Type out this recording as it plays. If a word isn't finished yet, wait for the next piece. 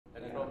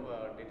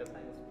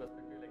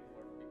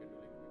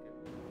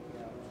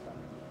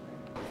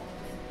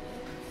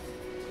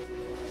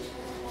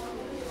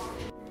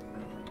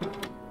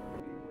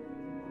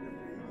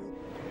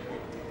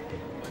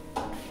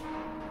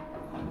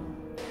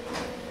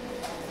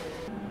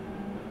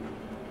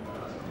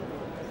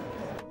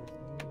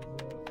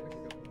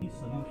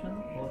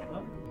option for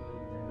a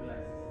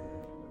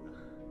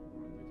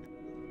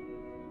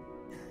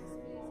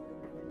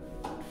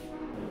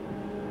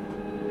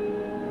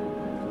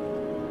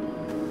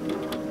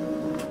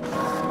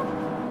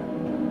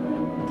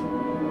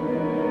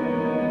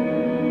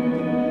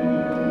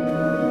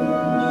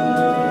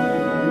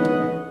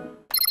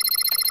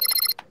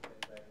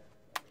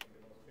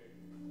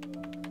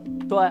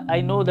So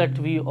I know that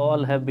we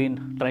all have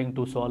been trying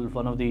to solve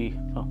one of the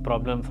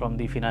problem from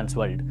the finance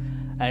world,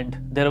 and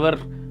there were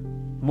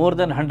more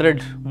than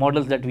 100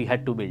 models that we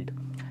had to build,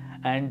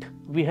 and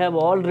we have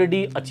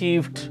already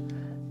achieved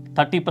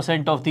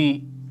 30% of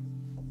the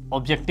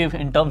objective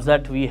in terms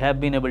that we have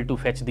been able to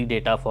fetch the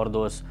data for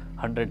those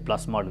 100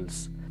 plus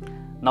models.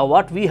 Now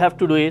what we have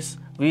to do is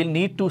we'll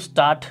need to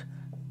start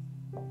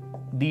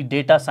the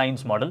data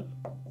science model.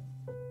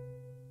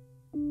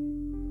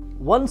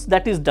 Once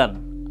that is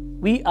done,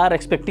 we are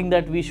expecting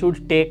that we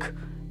should take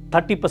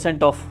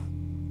 30% of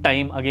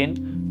time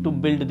again to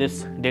build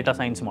this data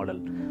science model.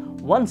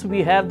 Once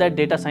we have that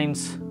data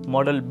science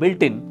model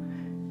built in,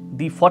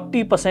 the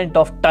 40%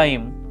 of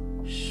time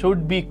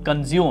should be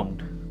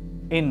consumed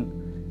in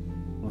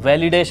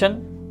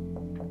validation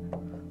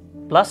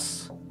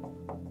plus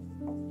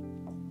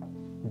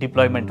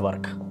deployment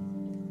work.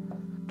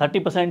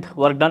 30%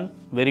 work done,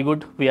 very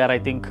good. We are, I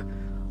think,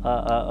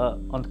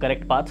 on the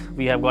correct path.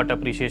 We have got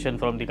appreciation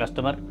from the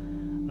customer.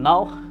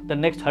 Now the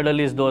next hurdle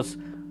is those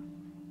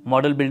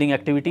model building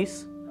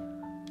activities.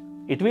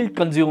 It will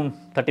consume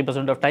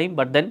 30% of time,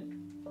 but then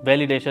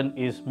validation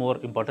is more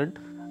important,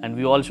 and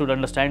we all should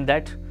understand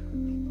that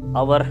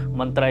our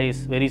mantra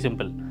is very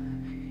simple: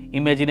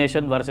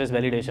 imagination versus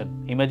validation.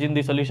 Imagine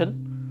the solution,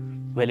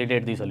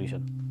 validate the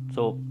solution.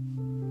 So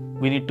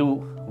we need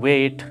to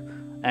weigh it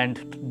and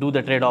do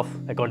the trade-off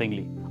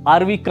accordingly.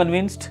 Are we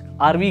convinced?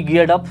 Are we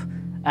geared up?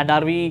 And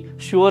are we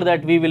sure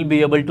that we will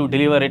be able to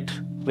deliver it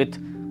with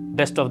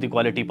best of the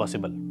quality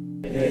possible?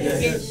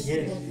 Yes.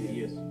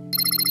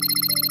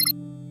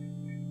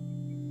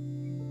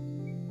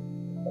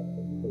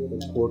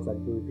 Sports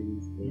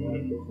activities.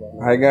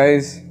 Hi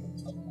guys.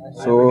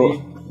 So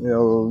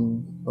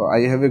I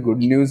have a good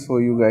news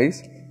for you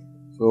guys.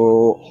 So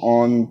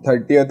on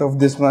 30th of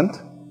this month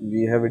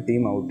we have a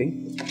team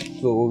outing.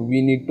 So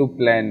we need to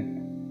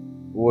plan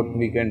what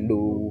we can do.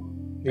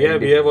 Yeah,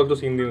 we have also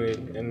seen the mail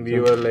and we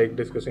were like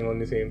discussing on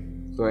the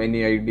same. So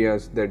any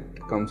ideas that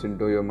comes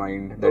into your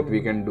mind that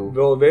we can do?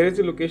 Bro, where is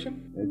the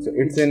location?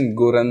 It's in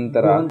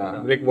Gurantara.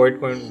 Like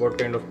what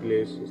kind of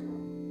place?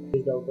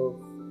 It's out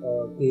of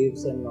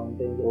caves and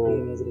mountains. The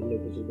game is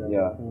related to that.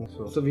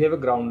 Yeah. So we have a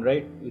ground,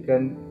 right? We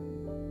can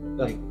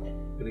like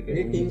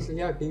teams.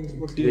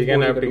 We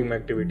can have team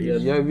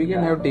activities. Yeah, we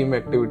can have team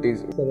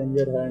activities.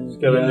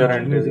 Scavenger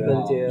hunt.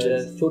 Musical chairs.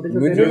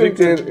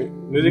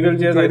 Musical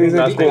chairs. I think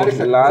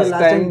last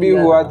time भी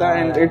हुआ था,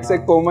 and it's a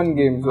common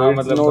game, so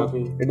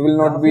it will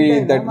not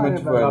be that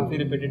much fun.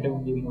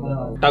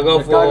 Tug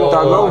of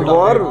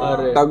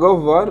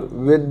war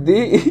with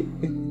the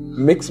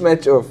mix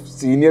match of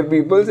senior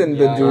peoples and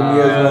the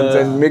juniors ones,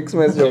 and mix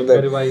match of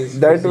that.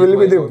 That will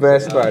be the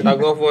best part.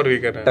 Tug of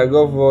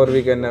war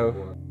we can have.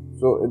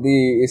 So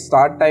the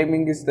start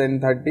timing is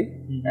 10:30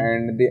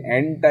 and the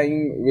end time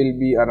will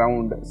be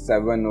around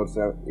 7 or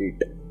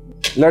 8.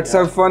 Let's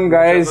have fun,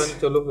 guys.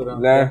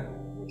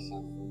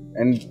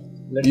 And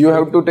you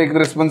have to take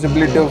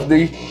responsibility of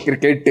the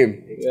cricket team.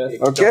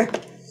 Okay?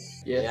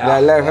 Yeah.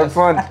 Have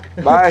fun.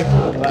 Bye.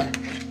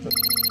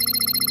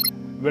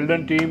 Well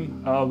done, team.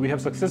 We have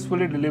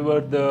successfully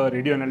delivered the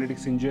radio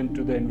analytics engine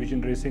to the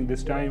Envision Racing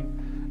this time,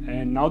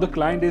 and now the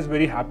client is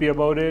very happy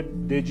about it.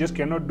 They just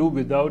cannot do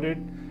without it.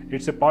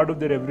 It's a part of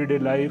their everyday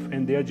life,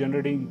 and they are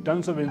generating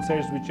tons of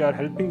insights which are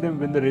helping them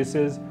win the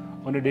races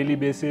on a daily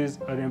basis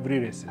or every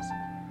races.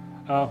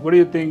 What do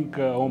you think,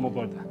 Om,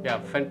 about that? Yeah,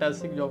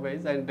 fantastic job,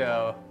 guys, and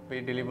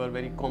we deliver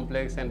very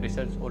complex and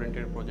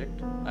research-oriented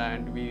project,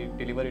 and we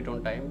deliver it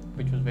on time,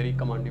 which was very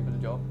commendable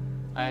job.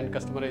 And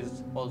customer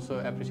is also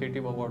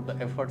appreciative about the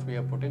efforts we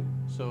have put in.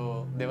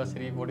 So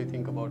Devasri, what do you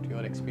think about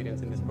your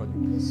experience in this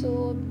project?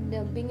 So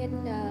being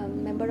a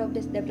member of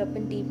this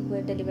development team who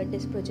have delivered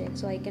this project,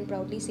 so I can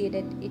proudly say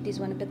that it is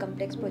one of the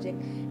complex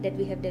projects that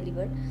we have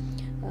delivered.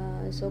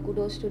 So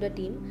kudos to the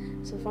team.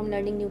 So from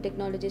learning new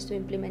technologies to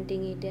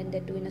implementing it, and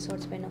that too in a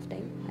short span of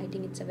time, I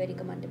think it's a very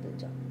commendable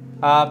job.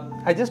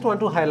 I just want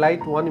to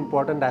highlight one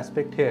important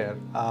aspect here.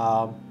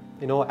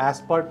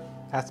 As per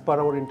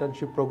our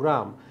internship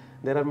program,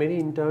 there are many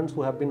interns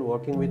who have been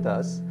working with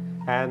us,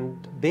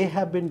 and they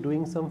have been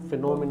doing some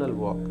phenomenal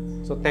work.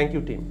 So thank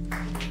you, team.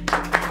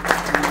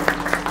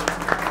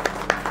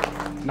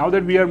 Now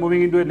that we are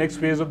moving into the next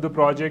phase of the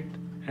project,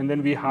 and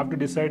then we have to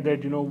decide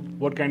that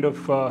what kind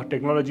of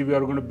technology we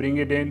are going to bring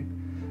it in.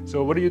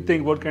 So what do you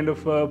think? What kind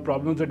of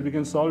problems that we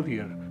can solve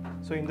here?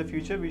 So in the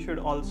future, we should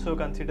also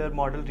consider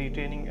model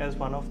retraining as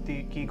one of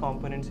the key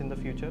components in the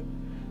future.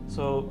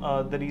 So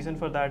the reason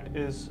for that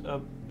is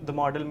the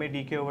model may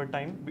decay over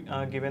time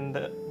given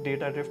the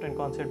data drift and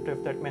concept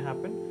drift that may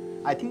happen.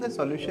 I think the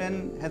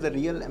solution has a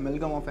real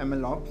amalgam of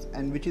ML ops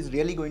and which is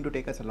really going to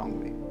take us a long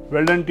way.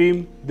 Well done,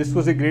 team. This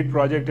was a great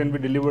project and we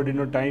delivered in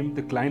no time.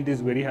 The client is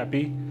very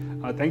happy.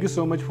 Thank you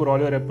so much for all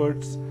your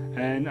efforts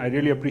and I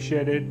really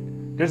appreciate it.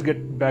 Let's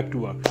get back to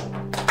work.